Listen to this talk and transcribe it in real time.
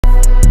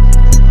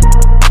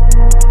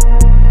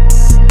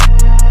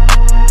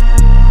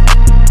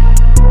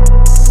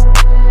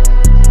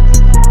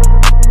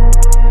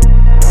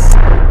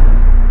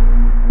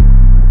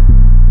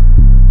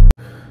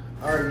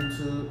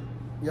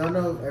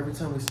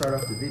start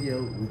off the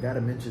video, we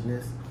gotta mention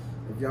this.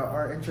 If y'all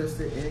are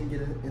interested in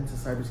getting into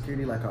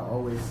cybersecurity, like I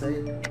always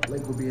say,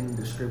 link will be in the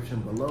description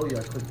below.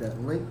 Y'all click that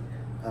link.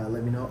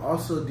 Let me know.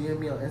 Also, DM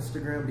me on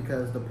Instagram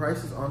because the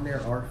prices on there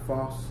are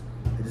false.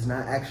 It is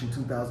not actually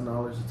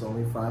 $2,000. It's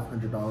only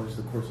 $500.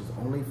 The course is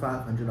only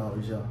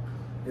 $500, y'all.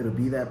 It'll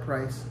be that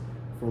price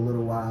for a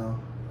little while.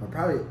 Or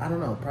probably, I don't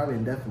know, probably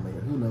indefinitely.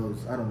 Who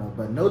knows? I don't know.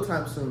 But no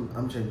time soon,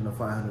 I'm changing the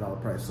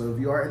 $500 price. So if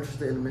you are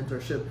interested in the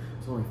mentorship,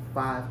 it's only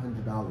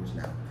 $500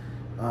 now.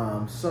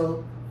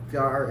 So if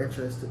y'all are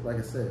interested, like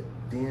I said,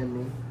 DM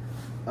me.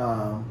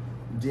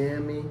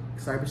 DM me,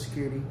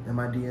 cybersecurity, in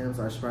my DMs.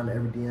 I respond to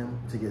every DM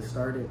to get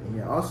started. And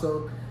yeah,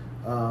 also,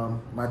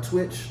 my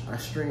Twitch, I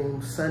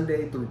stream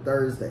Sunday through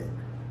Thursday.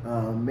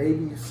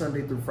 Maybe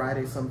Sunday through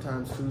Friday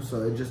sometimes too,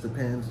 so it just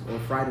depends, or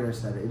Friday or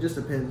Saturday. It just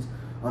depends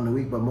on the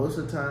week, but most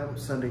of the time,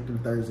 Sunday through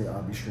Thursday,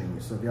 I'll be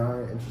streaming. So if y'all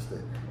are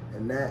interested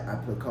in that, I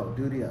play Call of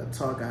Duty, I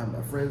talk, I have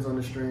my friends on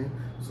the stream.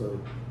 So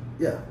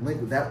yeah,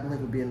 that link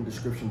will be in the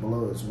description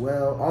below as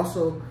well.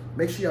 Also,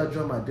 make sure y'all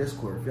join my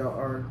Discord. If y'all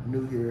are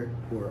new here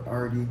or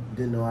already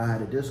didn't know I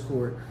had a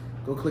Discord,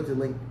 go click the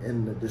link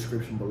in the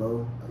description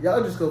below.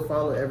 Y'all just go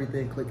follow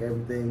everything, click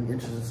everything,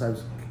 interested in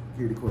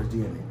cybersecurity course,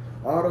 DM me.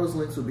 All those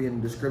links will be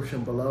in the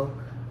description below.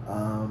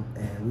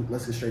 And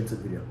let's get straight into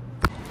the video.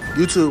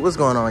 YouTube, what's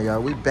going on, y'all?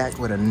 We back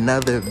with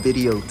another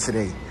video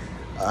today.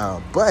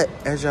 But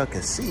as y'all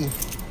can see,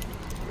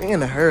 we're in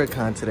the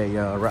Hellcat today,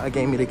 y'all. Rod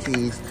gave me the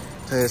keys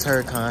to his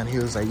Hellcat. He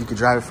was like, you could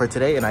drive it for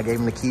today, and I gave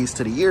him the keys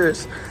to the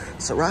ears.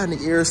 So riding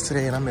the ears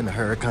today, and I'm in the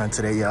Hellcat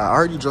today, y'all. I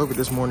already drove it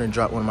this morning and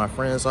dropped one of my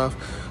friends off.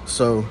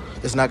 So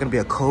it's not gonna be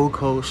a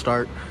cold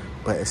start,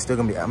 but it's still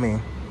gonna be, I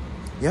mean,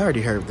 you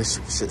already heard this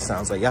shit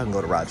sounds like. Y'all can go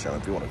to Rod Show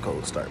if you want a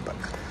cold start, but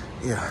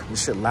yeah,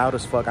 this shit loud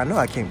as fuck. I know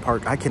I can't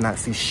park. I cannot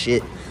see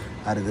shit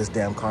out of this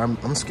damn car.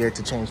 I'm scared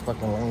to change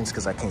fucking lanes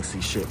because I can't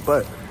see shit,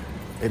 but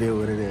it is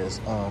what it is.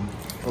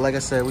 But like I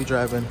said, we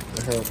driving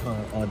the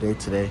Hellcat all day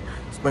today.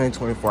 Spending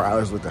 24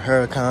 hours with the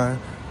Hellcat.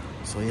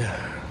 So yeah,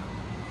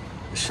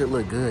 this shit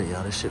look good,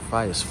 y'all. This shit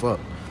fire as fuck.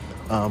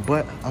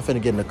 But I'm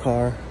finna get in the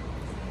car.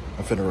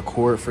 I'm finna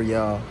record for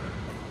y'all.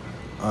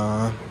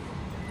 And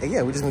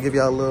yeah, we're just gonna give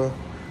y'all a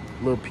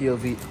little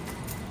POV.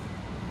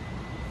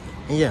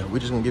 And yeah, we're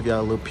just gonna give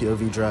y'all a little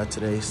POV drive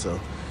today. So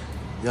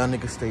y'all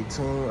niggas stay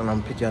tuned, and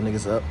I'm gonna pick y'all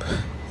niggas up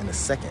in a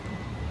second.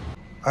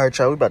 All right,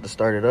 y'all, we about to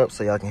start it up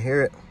so y'all can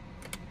hear it.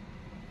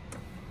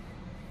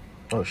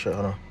 Oh shit,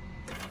 hold on.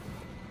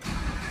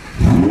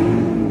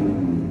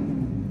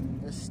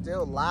 It's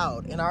still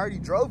loud, and I already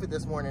drove it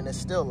this morning. It's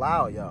still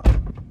loud, y'all.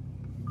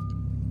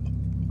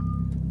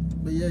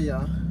 But yeah,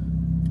 y'all.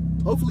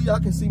 Hopefully y'all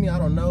can see me. I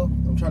don't know.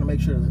 I'm trying to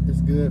make sure that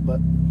it's good, but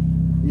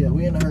yeah,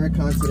 we in the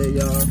Hellcat today,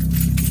 y'all.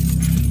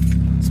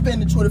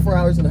 Spending 24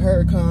 hours in the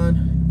Hellcat.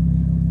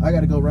 I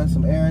gotta go run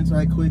some errands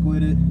right quick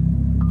with it.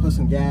 Put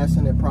some gas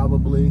in it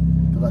probably,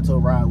 because I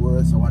told Rod I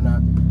would, so why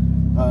not?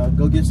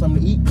 Go get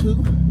something to eat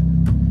too.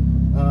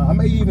 I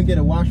may even get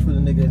a wash for the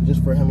nigga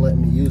just for him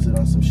letting me use it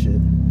on some shit.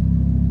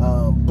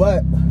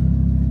 But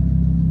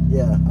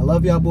yeah, I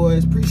love y'all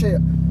boys. Appreciate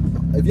it.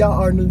 If y'all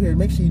are new here,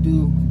 make sure you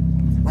do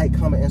like,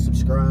 comment, and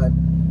subscribe.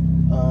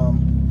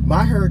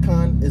 My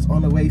Hellcat is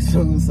on the way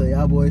soon, so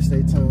y'all boys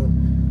stay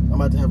tuned. I'm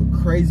about to have a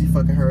crazy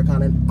fucking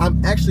Hellcat, and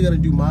I'm actually gonna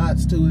do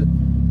mods to it.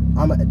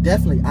 I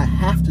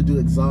have to do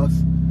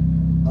exhaust.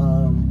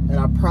 And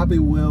I probably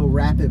will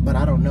wrap it, but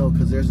I don't know,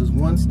 because there's this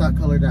one stock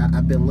color that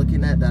I've been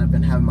looking at that I've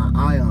been having my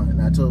eye on,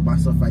 and I told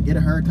myself if I get a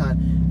Hellcat,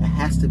 it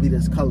has to be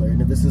this color,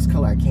 and if it's this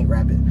color, I can't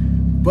wrap it.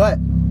 But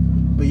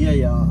yeah,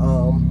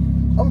 y'all,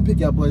 I'm gonna pick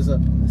y'all boys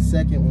up in a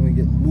second when we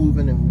get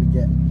moving and when we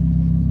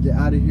get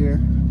out of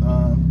here.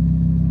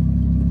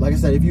 Like I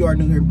said, if you are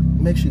new here,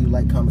 make sure you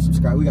like, comment,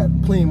 subscribe. We got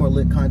plenty more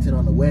lit content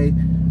on the way.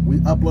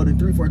 We uploading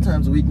 3-4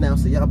 times a week now,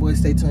 so y'all boys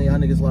stay tuned. Y'all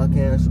niggas lock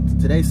in. So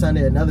today's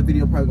Sunday, another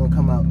video probably gonna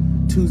come out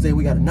Tuesday.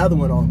 We got another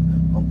one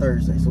on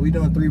Thursday. So we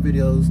doing 3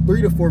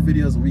 to 4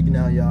 videos a week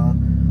now, y'all.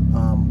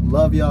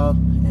 Love y'all,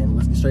 and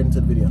let's get straight into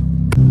the video.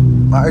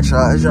 All right,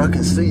 y'all. As y'all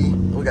can see,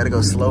 we gotta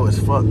go slow as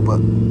fuck, but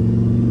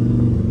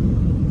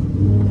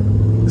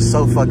it's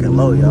so fucking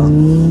low, y'all.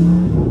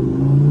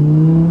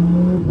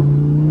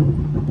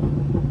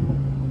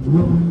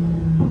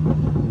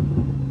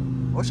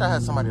 Wish I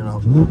had somebody to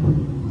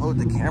hold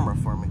the camera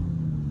for me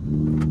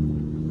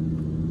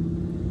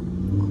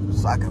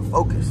so I can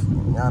focus.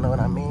 Y'all know what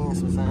I mean?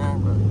 So I'm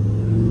saying,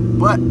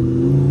 but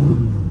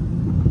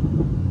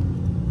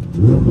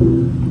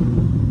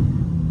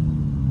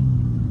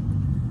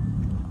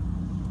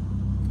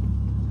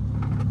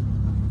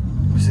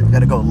see, we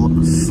gotta go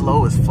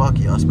slow as fuck,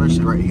 y'all,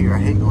 especially right here. I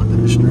hate going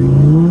through the street.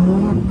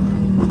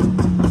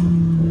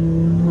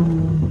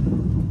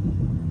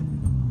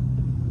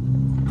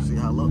 See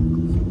how low?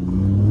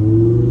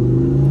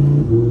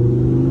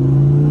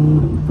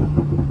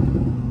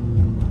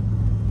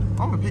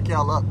 I'm gonna pick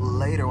y'all up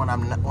later when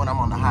I'm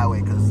on the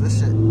highway, cause this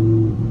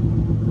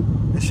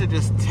shit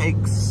just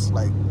takes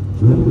like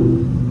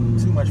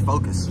too much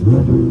focus. So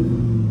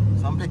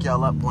I'm gonna pick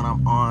y'all up when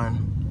I'm on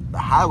the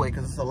highway,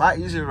 because it's a lot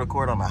easier to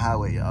record on the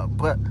highway, y'all.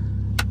 But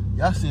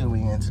Y'all see what we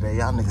in today.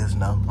 Y'all niggas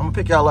know. I'm gonna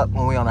pick y'all up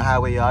when we on the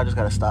highway, y'all. I just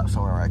gotta stop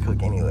somewhere right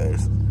quick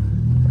anyways.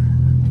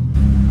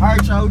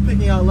 Alright, y'all, we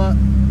picking y'all up.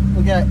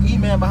 We got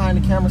E-Man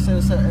behind the camera, say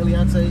what's up,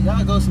 Eliante.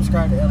 Y'all go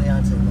subscribe to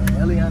Eliante, man.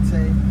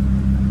 Eliante,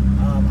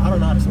 I don't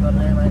know how to spell the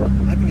name right.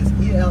 I think it's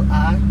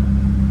E-L-I.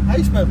 How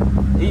you spell it?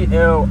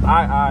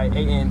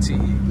 E-L-I-I-A-N-T.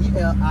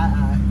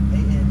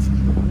 E-L-I-I-A-N-T.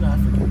 You know, I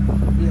forget.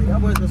 Yeah,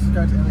 y'all boys go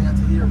subscribe to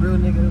Eliante. He a real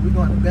nigga. We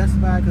going to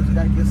Best Buy because we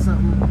gotta get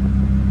something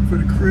for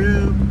the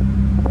crib.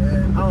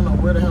 And I don't know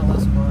where the hell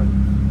else we're going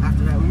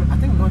after that. I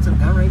think we're going to the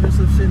gun range or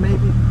some shit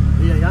maybe.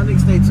 But yeah, y'all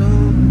niggas stay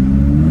tuned.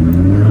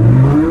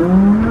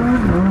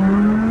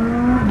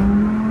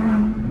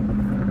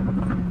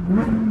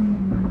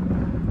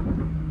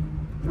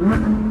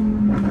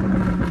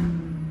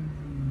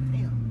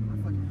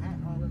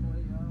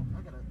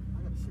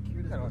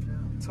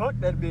 Tuck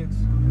that bitch.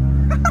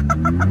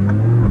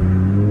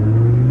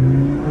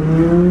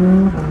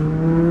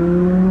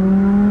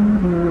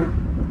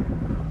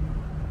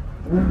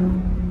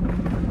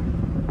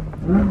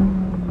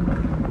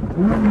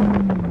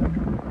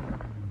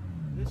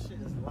 This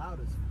shit is loud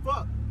as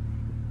fuck.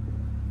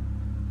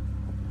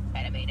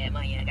 Gotta make that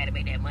money.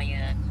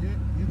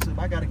 YouTube,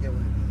 I gotta get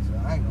one of these, yo.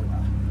 I ain't gonna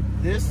lie.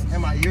 This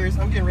and my ears,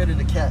 I'm getting rid of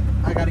the cat.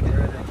 I gotta get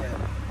rid of the cat.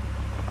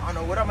 I don't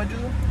know what I'm gonna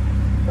do,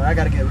 but I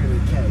gotta get rid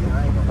of the cat, yo.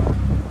 I ain't gonna lie.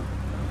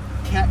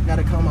 Cat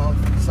gotta come out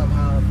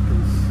somehow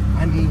because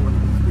I need one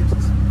of these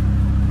bitches.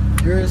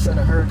 Yours and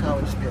a Hellcat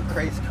would just be a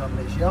crazy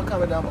combination. Y'all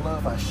comment down below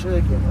if I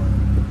should get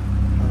one.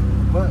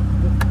 But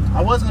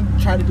I was gonna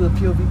try to do a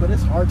POV, but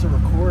it's hard to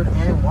record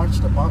and watch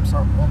the bumps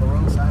on the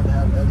roadside to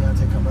have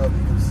Eliante come up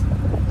because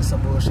it's some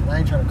bullshit. I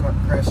ain't trying to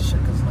crash the shit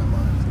because it's not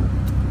mine.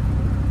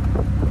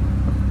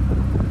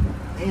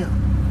 Damn,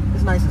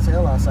 it's nice as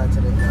hell outside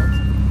today, guys.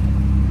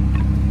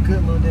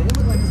 Good little day. It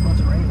looks like it's about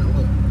to rain though.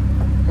 Look.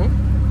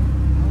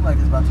 Like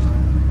it's about to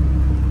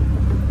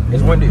rain.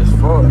 It's windy as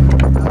fuck.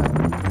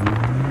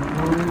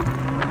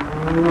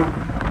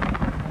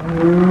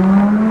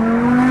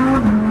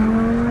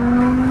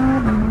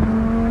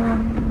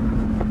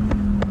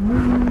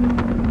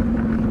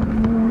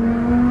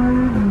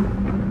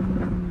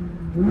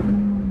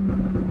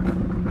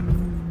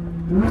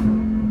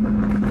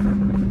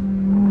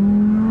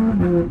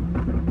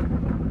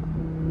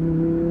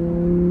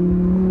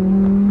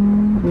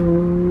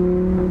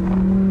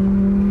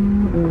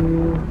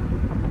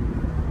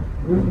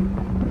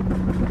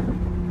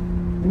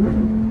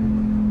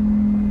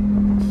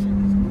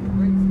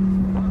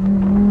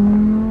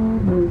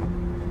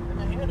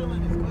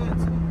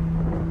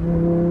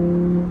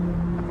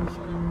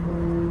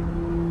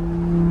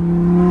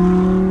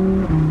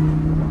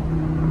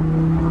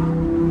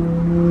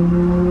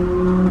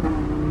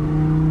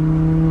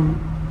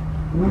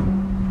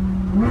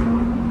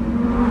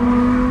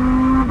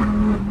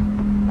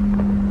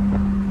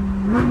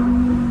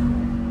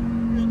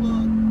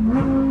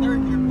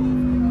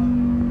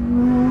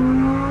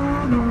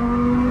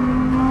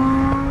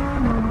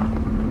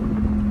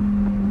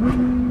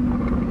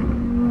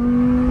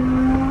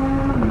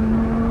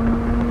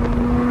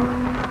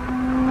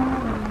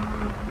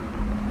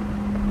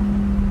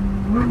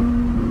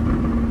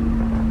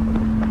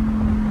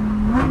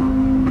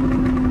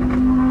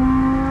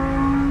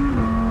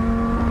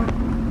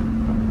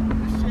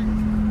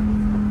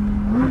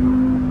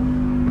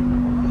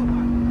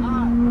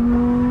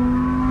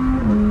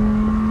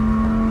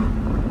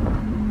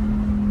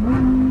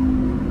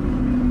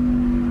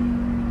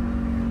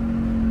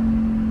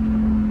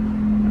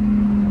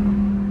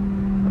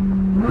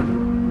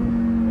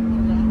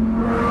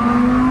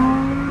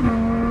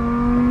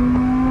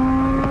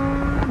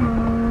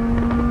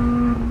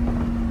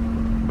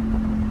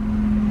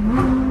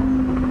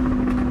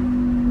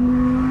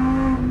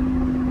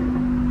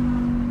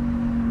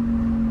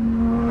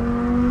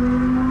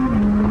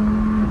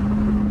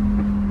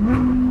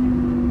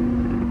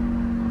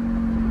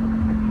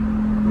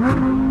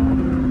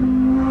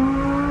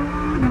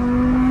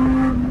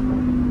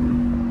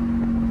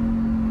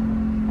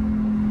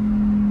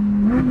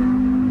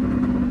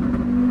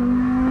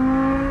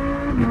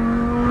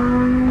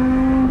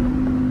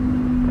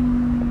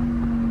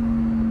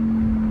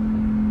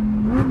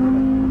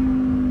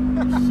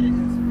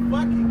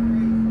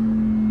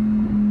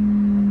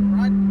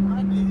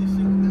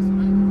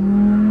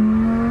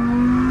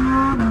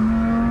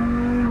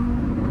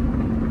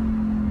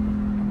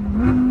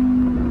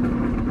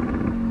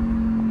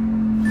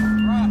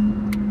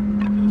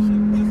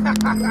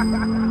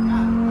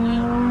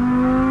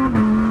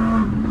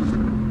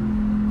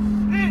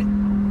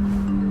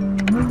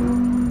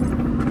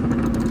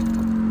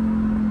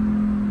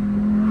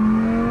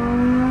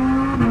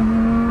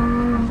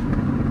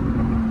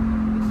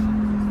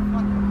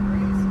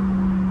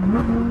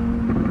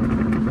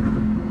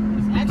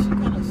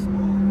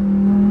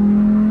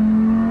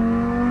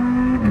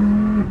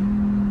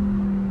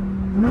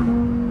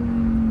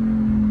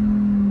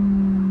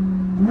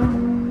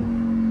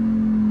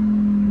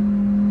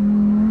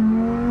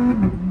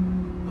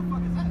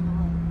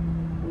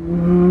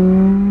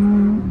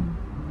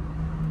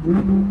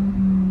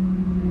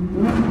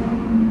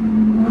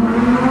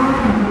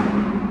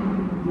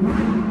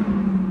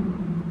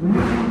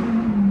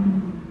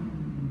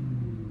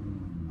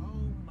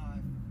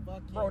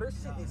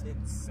 is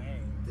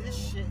insane. This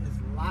shit is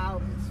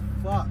loud as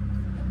fuck.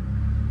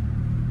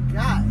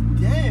 God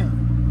damn.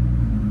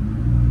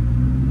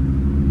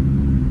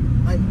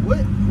 Like,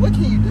 what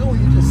can you do when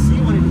you just see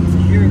one of these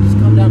here and just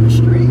come down the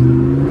street?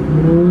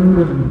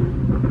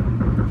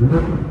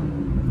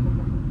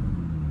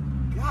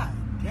 God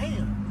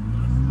damn.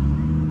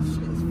 This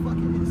shit is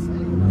fucking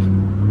insane. Like,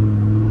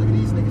 look at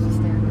these niggas just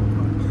staring at the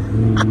car.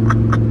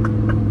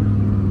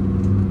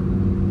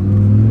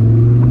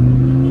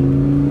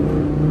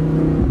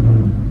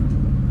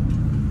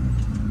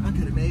 I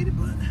could have made it,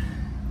 but...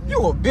 You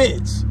a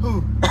bitch.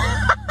 Who?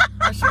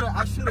 I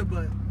should have,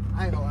 but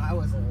I ain't gonna lie, I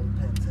wasn't really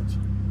paying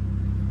attention.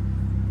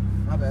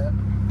 My bad.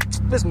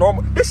 This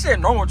normal. This shit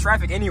normal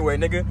traffic anyway,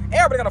 nigga.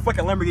 Everybody got a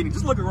fucking Lamborghini.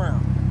 Just look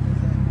around.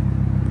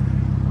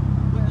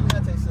 What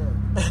Hellcat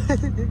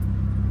said?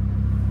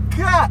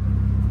 God!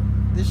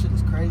 This shit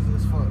is crazy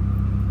as fuck.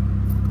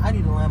 I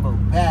need a Lambo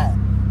bad.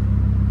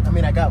 I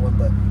mean, I got one,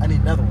 but I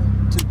need another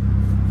one, too.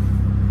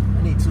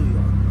 I need two,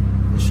 y'all.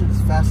 This shit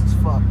is fast as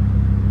fuck.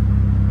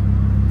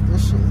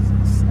 This shit is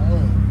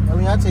insane.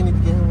 Eliante need to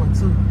get him one,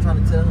 too. I'm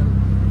trying to tell him,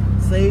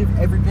 save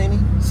every penny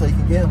so you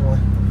can get him one.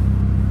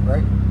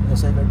 Right? You gonna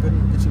save every penny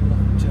and get you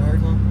your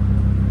Hellcat?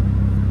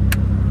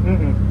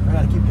 I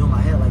gotta keep doing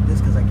my head like this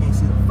because I can't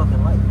see the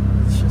fucking light.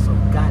 This shit's so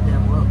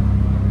goddamn low.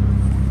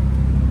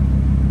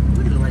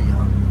 Look at the light,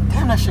 y'all.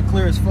 Damn, that shit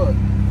clear as fuck.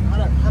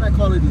 How that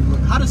quality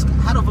look? How the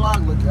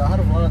vlog look, y'all? How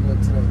the vlog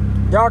look today?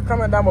 Y'all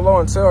comment down below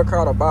and tell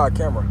Carl to buy a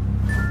camera.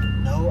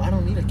 No, I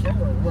don't need a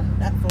camera.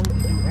 That phone can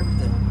do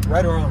everything.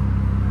 Right or wrong?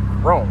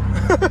 Wrong.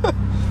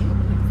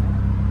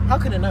 How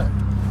can it not?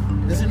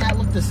 Does it not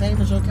look the same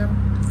as your camera?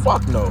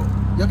 Fuck no.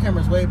 Your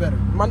camera's way better.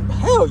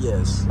 Hell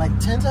yes. Like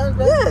 10 times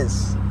better?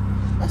 Yes.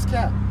 That's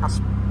cap. I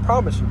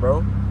promise you, bro.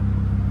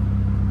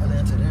 And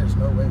then there's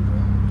no way,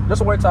 bro.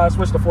 Just wait till I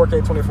switch to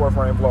 4K 24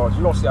 frame vlogs.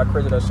 You gonna see how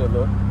crazy that shit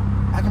look.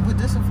 I can put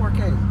this in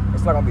 4K.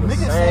 It's not gonna be the Niggas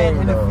same saying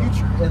in though. the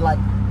future, in like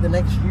the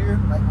next year,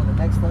 like when the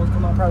next phones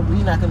come out, probably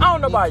we not gonna. I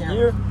don't know about a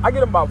year. I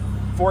get them about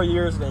 4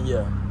 years, then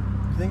yeah.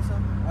 You think so?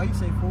 Why you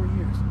say 4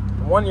 years?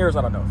 1 year is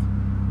not enough.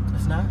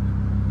 It's not?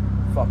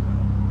 Fuck.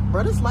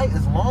 Bro, this light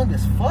is long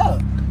as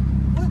fuck.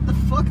 What the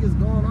fuck is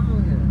going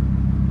on here?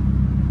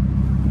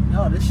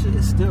 No, this shit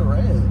is still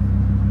red.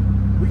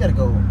 We gotta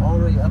go all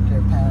the way up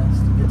there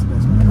past to get to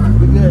this one. Alright,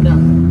 we good now.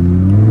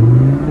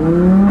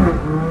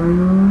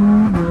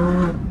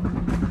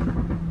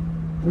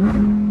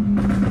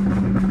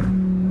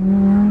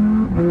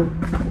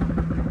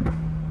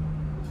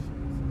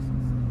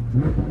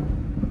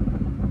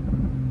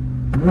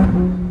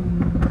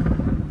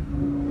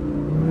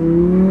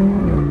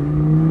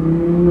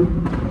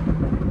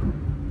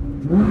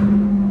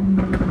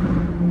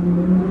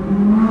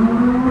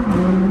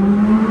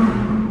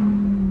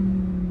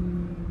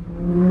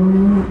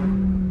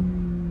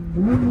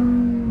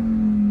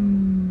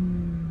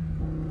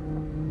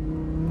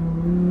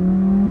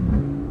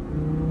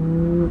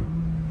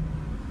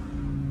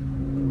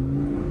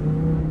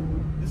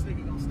 This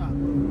nigga gonna stop.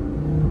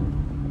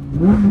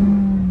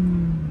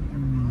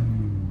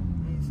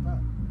 He ain't stop.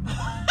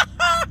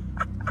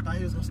 I thought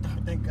he was gonna stop.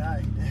 Thank God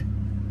he did.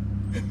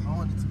 I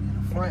wanted to be in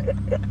the front.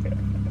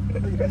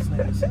 Look at this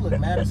nigga. She look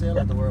mad as hell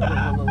at the world. Look.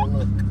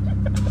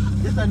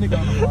 Get that nigga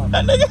on the vlog.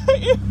 That nigga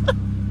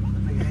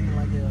hanging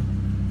like hell.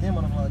 Get him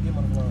on the vlog.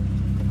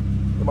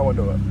 Let my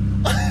window up.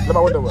 Let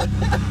my window up.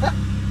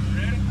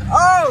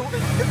 Oh!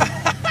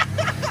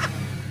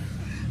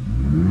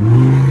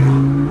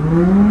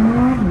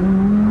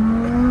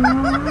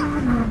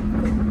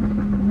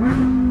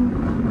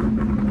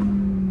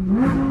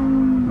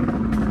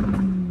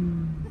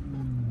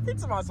 He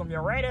talking about some, you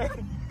ready? Hey,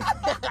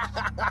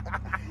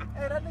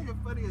 that nigga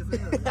funny as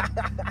hell.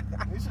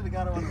 We should have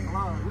got him on the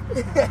vlog.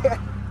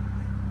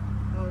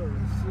 Holy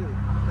shit.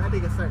 That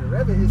nigga started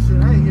revving his shit.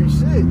 I ain't hear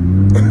shit.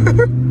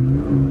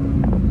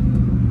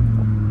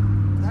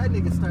 That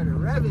nigga started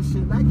revving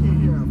shit. I can't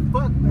hear a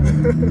fuck, man.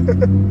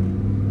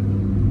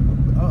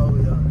 Uh-oh,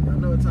 y'all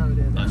know what time it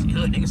is. That's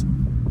good, niggas.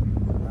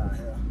 Ah,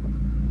 hell.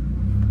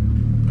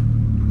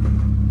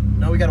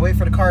 No, we gotta wait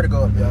for the car to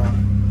go up, y'all.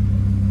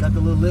 Got the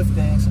little lift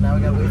thing, so now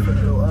we gotta wait for it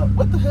to go up.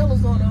 What the hell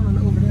is going on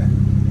over there?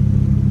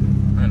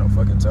 I ain't no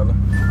fucking teller.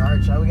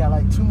 Alright, y'all, we got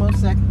like 2 more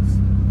seconds.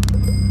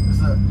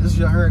 This is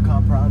your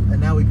Hellcat problem,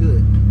 and now we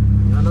good.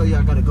 Y'all know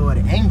y'all gotta go at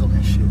an angle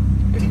and shit.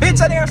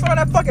 Bitch, I didn't saw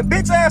that fucking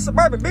bitch ass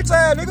suburban bitch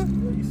ass nigga.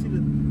 Yeah, you see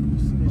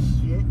this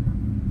shit?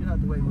 Get out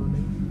the way, little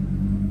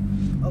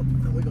nigga. Oh,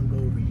 then we're gonna go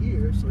over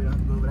here, so we don't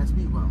have to go over that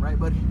speed bump, right,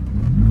 buddy?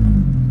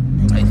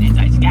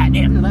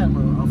 Goddamn. Look at that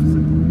little officer.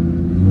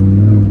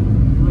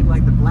 You look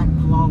like the Black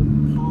Paul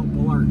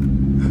Blart.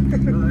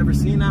 You ever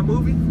seen that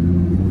movie?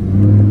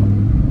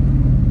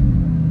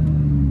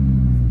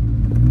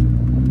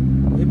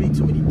 It'd be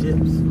too many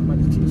dips. I'm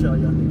about to teach y'all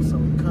niggas. So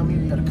when you come here,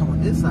 you gotta come on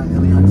this side,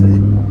 Eliante.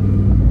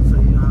 So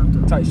you don't have to.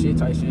 Tight shit.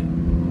 Then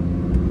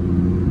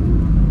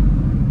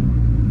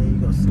you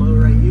go slow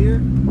right here.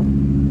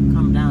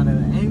 Come down at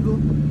an angle.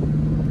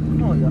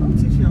 Come on, y'all. I'm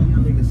teaching y'all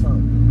niggas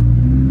something.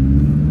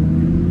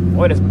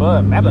 What is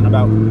Bud babbling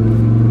about?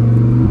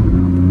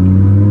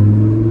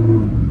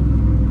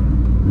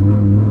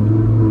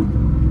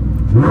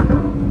 Why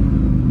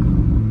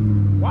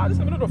is this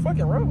in the middle of the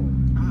fucking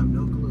road? I have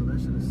no clue.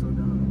 That shit is so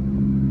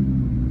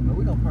dumb. But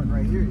we gonna park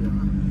right here, y'all.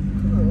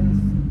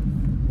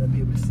 Let me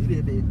be able to see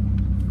that bit.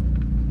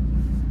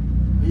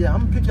 But yeah, I'm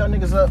gonna pick y'all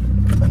niggas up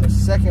in a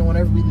second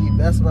whenever we leave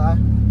Best Buy.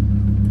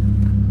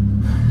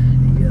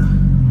 Yeah.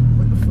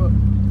 What the fuck?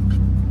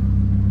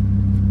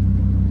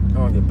 I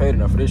don't get paid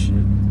enough for this shit. I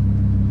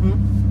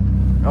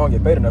don't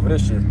get paid enough for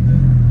this shit.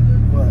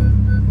 What?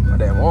 My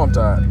damn arm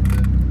tired.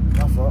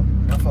 My fault.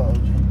 My fault, OG.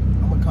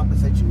 I'm gonna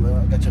compensate you well.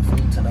 I got your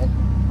food tonight.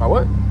 My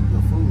what?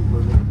 Your food,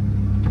 brother.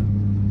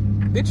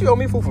 Bitch, you owe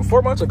me food from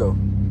 4 months ago.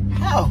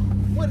 How?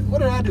 What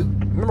did I do?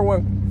 Remember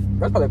when?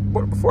 That's probably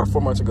before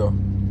 4 months ago.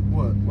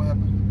 What? What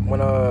happened? When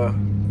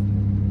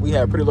we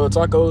had Pretty Little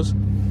Tacos.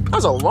 That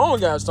was a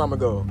long ass time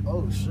ago.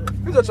 Oh shit.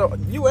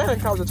 You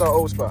and Kyle was at your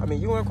old spot. I mean,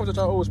 you and Coach at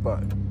your old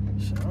spot.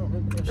 Shit, I don't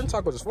remember that Them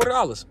shit. tacos is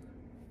 $40.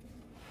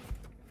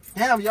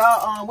 Damn,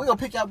 y'all. We gonna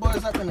pick y'all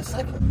boys up in a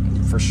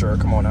second. For sure.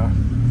 Come on now.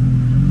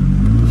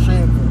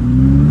 Shameful.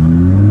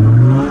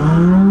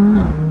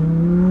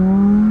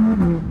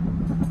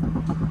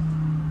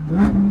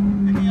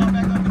 Picking y'all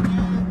back up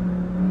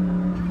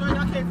again. Even though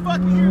y'all can't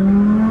fucking hear me.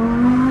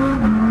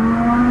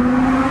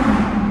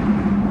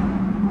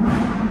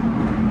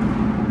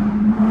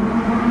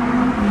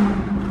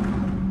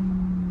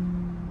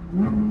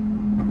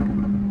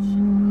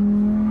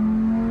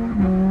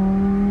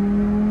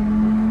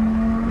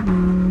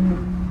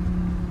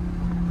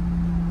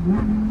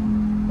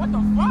 What the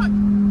fuck?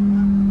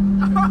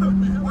 What the fuck?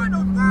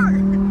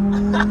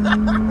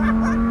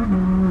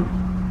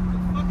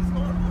 What the fuck is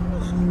going on?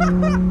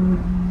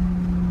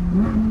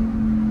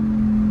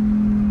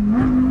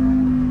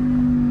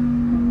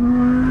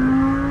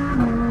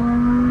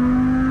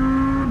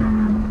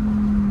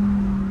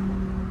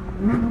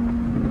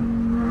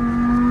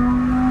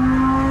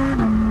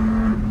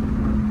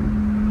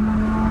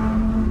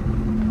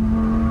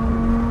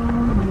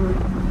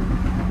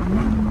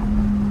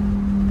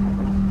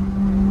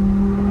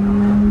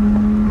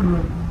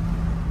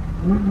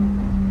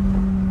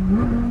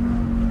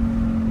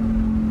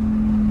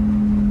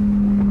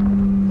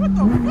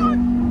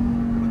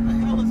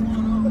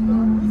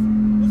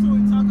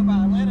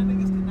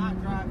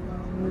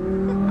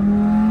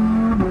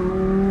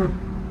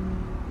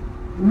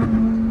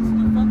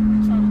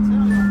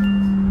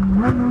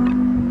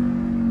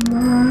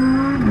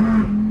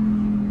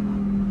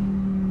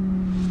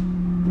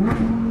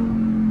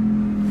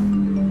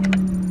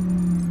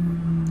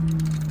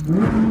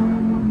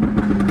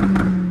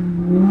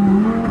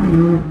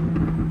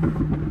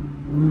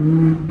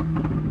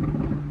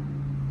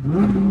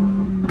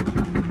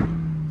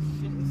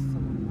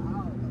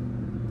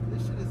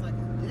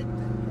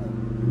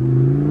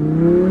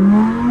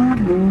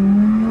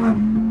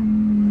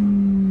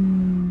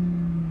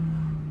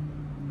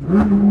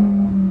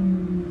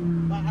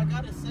 But I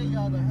gotta say,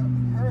 y'all, the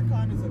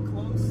Huracan is a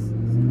close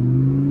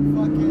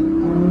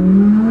fucking.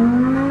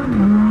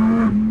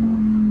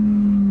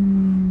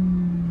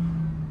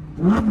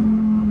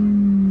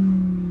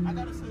 I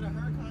gotta say, the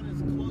Huracan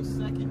is a close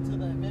second to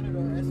the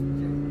Aventador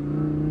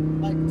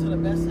SVJ. Like, to the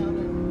best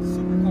sounding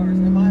supercars,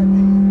 in my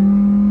opinion.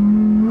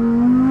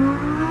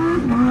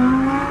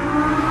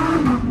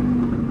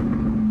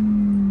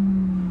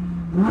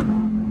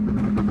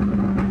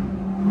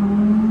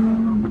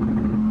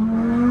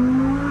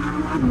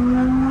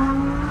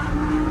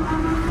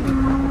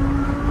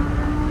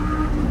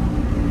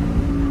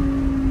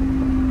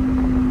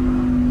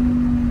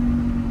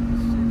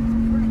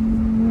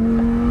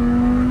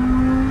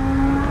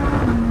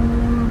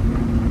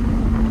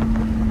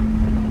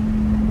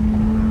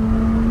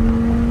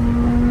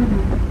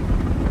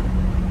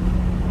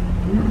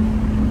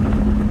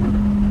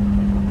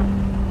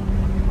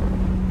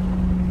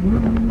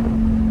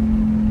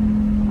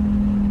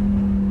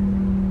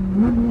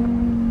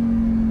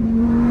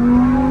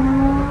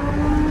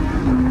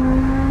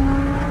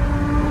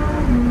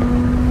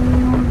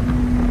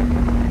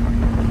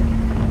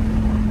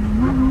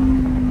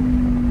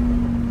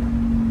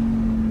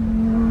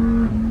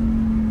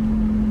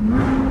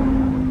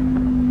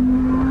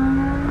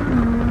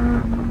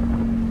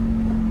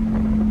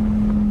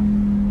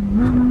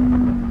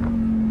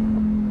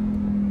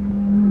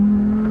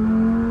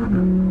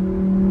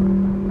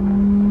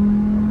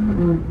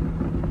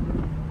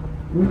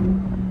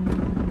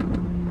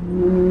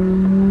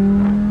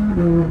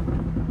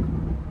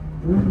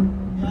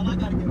 Y'all, I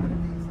gotta get one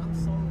of these. I'm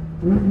sold.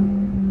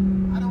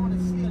 I don't want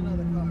to see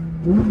another car.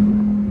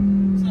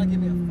 It's not give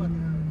me a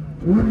fucking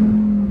Huracan.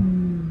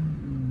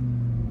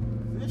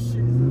 This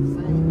shit is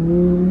insane.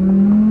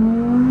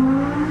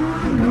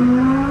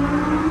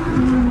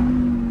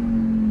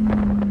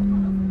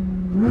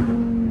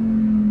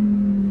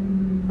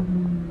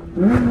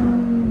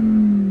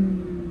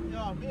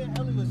 Yo, me and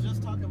Ellie was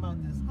just talking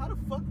about this. How the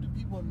fuck do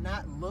people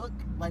not look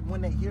like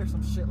when they hear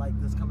some shit like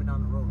this coming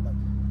down the road? Like,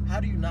 how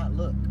do you not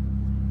look?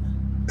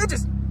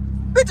 Bitches!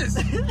 Bitches!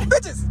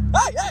 Bitches!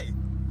 Hey, hey!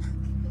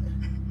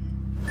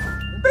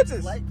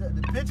 Bitches! Like that.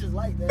 The bitches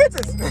like that.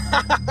 Bitches!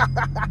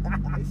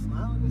 They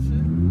smiling and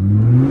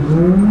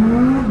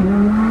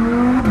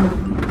shit.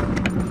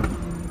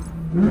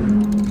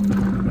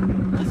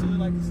 That's what we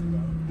like to see, bro.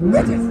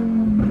 Bitches!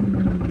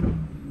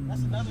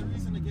 That's another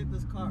reason to get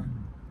this car.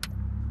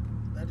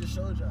 I just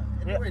showed y'all.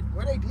 And Yeah.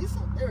 were they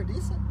decent? They were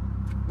decent?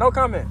 No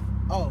comment.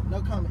 Oh,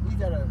 no comment. You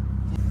gotta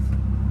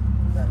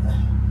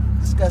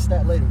discuss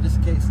that later, just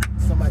in case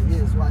somebody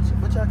is watching.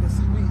 But y'all can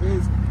see we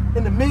is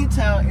in the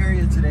Midtown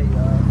area today,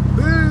 y'all.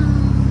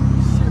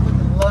 Shit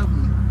looking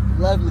lovely.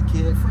 Lovely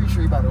kid. Free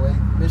tree, by the way.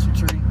 Mr.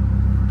 Tree.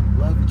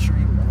 Lovely tree,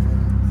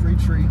 man. Free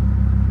tree.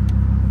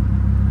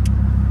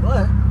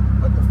 But,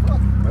 what the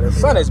fuck? But the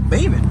sun is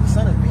beaming. The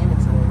sun is beaming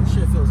today. This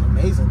shit feels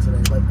amazing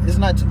today. Like, it's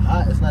not too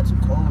hot. It's not too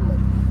cold. Like,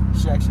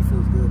 shit actually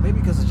feels good. Maybe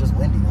because it's just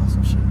windy on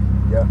some shit.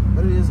 Yeah.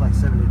 But it is like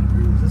 70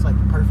 degrees. It's like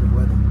the perfect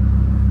weather.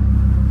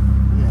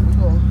 Yeah, we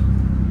go.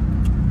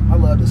 I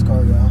love this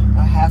car, y'all.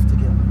 I have to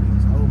get one of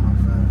these. Oh my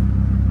god.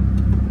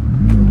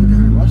 Look at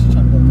her. Why she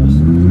trying to go across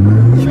the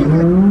street?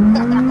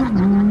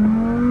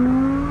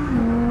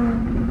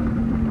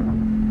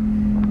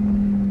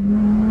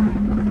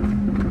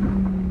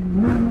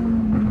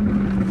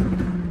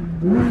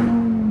 We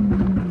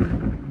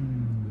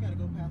gotta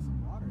go past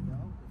some water,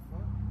 y'all. What the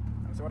fuck?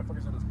 So why the fuck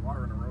is there this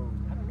water in the road?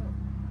 I don't know.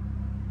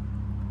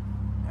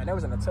 And that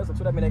was in a Tesla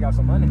too. That mean they got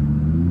some money.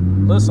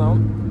 Little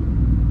something.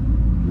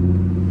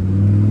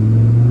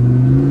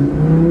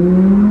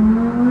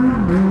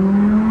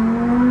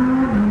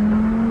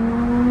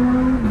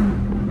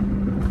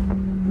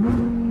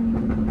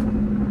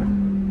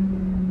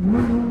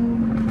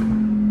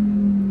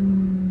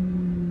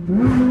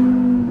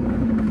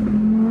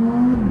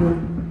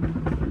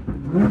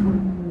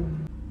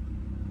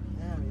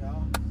 Damn,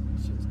 y'all.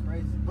 This shit is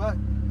crazy. But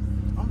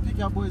I'm gonna pick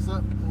y'all boys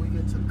up when we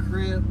get to the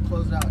crib,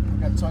 close it out. I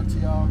gotta talk to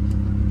y'all.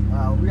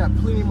 We got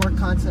plenty more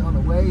content on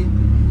the way.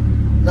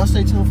 Y'all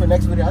stay tuned for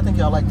next video. I think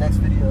y'all like next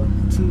video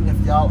too.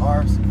 If y'all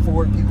are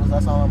forward people,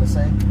 that's all I'm gonna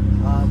say.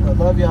 But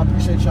love y'all,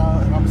 appreciate y'all,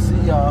 and I'm gonna see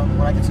y'all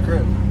when I get to the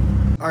crib.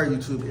 Alright,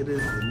 YouTube, it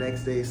is the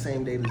next day,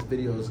 same day this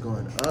video is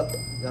going up.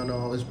 Y'all know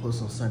I always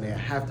post on Sunday. I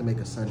have to make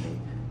a Sunday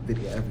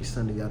video every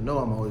Sunday. Y'all know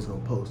I'm always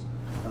gonna post.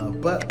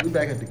 But we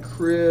back at the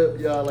crib,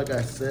 y'all. Like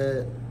I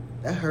said,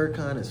 that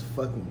Hellcat is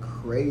fucking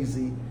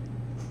crazy.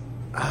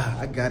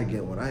 I gotta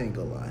get one, I ain't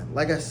gonna lie.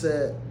 Like I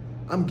said,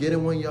 I'm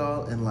getting one,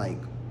 y'all, and like,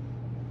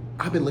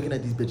 I've been looking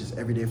at these bitches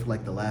every day for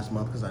like the last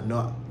month because I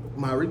know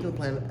my original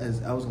plan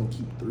is I was gonna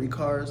keep 3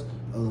 cars.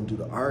 I was gonna do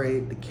the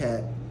R8, the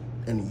Cat,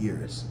 and the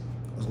Urus.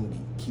 I was gonna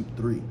keep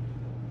 3.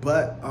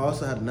 But I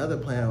also had another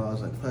plan where I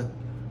was like, fuck,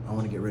 I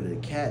wanna get rid of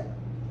the Cat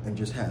and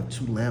just have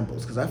 2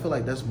 Lambos. Because I feel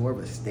like that's more of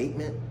a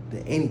statement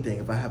than anything.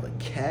 If I have a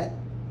Cat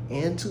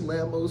and 2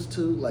 Lambos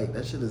too, like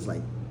that shit is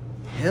like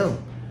him.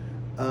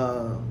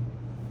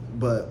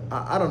 But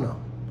I don't know.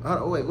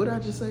 Wait, what did I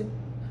just say?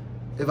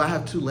 If I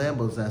have 2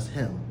 Lambos, that's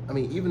him. I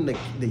mean, even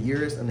the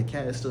Urus and the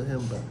Cat is still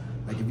him, but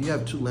like if you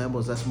have 2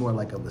 Lambos, that's more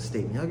like of a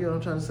statement. Y'all get what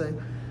I'm trying to say?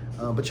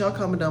 But y'all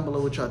comment down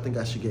below what y'all think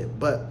I should get.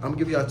 But I'm gonna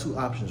give y'all 2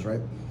 options, right?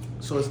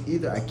 So it's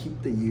either I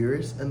keep the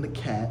Urus and the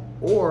Cat,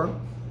 or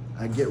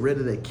I get rid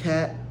of the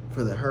Cat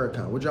for the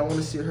Hellcat. Would y'all want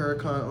to see a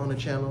Hellcat on the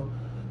channel?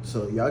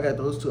 So y'all got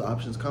those 2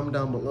 options. Comment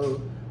down below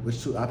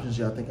which 2 options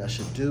y'all think I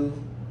should do.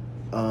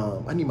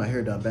 I need my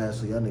hair done bad,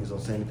 so y'all niggas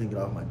don't say anything, get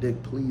off my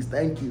dick, please,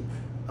 thank you.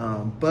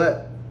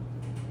 But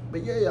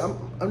yeah,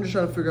 I'm just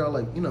trying to figure out,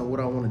 like, you know, what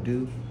I want to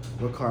do,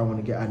 what car I want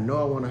to get. I know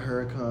I want a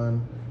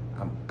Hellcat.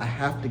 I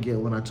have to get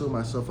one. I told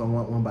myself I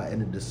want one by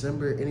end of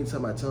December.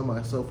 Anytime I tell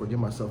myself or give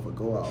myself a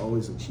goal, I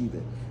always achieve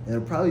it. And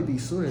it'll probably be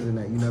sooner than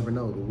that. You never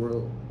know. The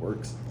world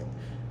works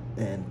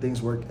and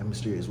things work in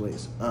mysterious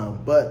ways.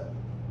 But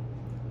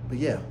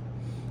yeah,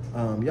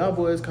 y'all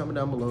boys comment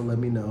down below. Let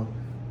me know.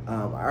 I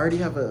already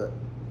have a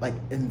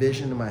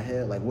envision in my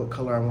head, like what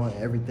color I want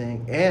and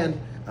everything. And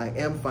I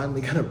am finally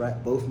gonna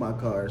wrap both my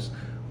cars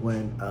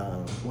when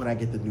I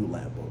get the new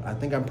Lambo. I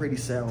think I'm pretty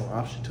set on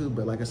option 2,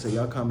 but like I said,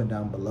 y'all comment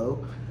down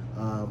below.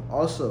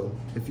 Also,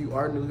 if you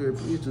are new here,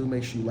 please do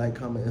make sure you like,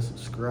 comment, and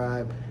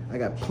subscribe. I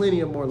got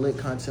plenty of more lit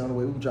content on the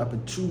way. We're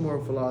dropping 2 more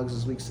vlogs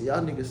this week, so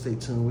y'all niggas stay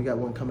tuned. We got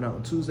one coming out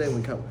on Tuesday,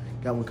 we got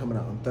one coming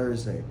out on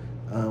Thursday.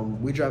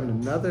 We driving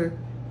another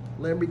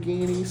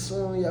Lamborghini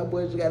soon. Y'all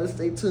boys, you gotta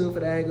stay tuned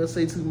for that. I ain't gonna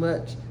say too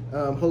much.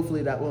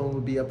 Hopefully that one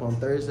will be up on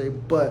Thursday,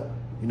 but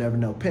you never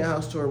know.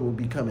 Penthouse tour will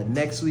be coming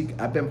next week.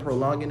 I've been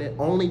prolonging it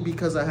only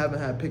because I haven't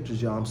had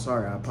pictures, y'all. I'm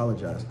sorry, I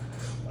apologize.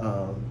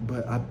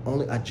 But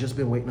I just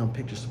been waiting on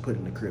pictures to put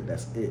in the crib.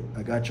 That's it.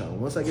 I got y'all.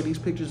 Once I get these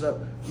pictures up,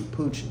 we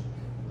pooching.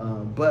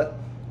 But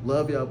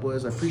love y'all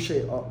boys. I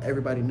appreciate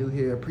everybody new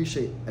here. I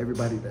appreciate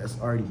everybody that's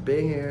already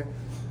been here.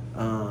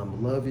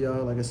 Love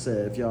y'all. Like I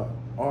said, if y'all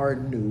are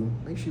new,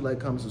 make sure you like,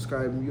 comment,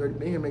 subscribe. If you already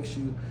been here, make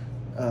sure you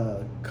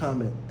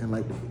comment and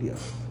like the video.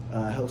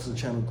 Helps the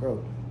channel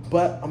grow.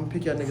 But I'm gonna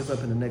pick y'all niggas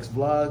up in the next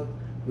vlog.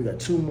 We got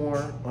 2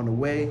 more on the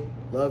way.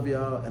 Love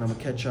y'all, and I'm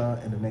gonna catch y'all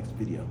in the next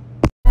video.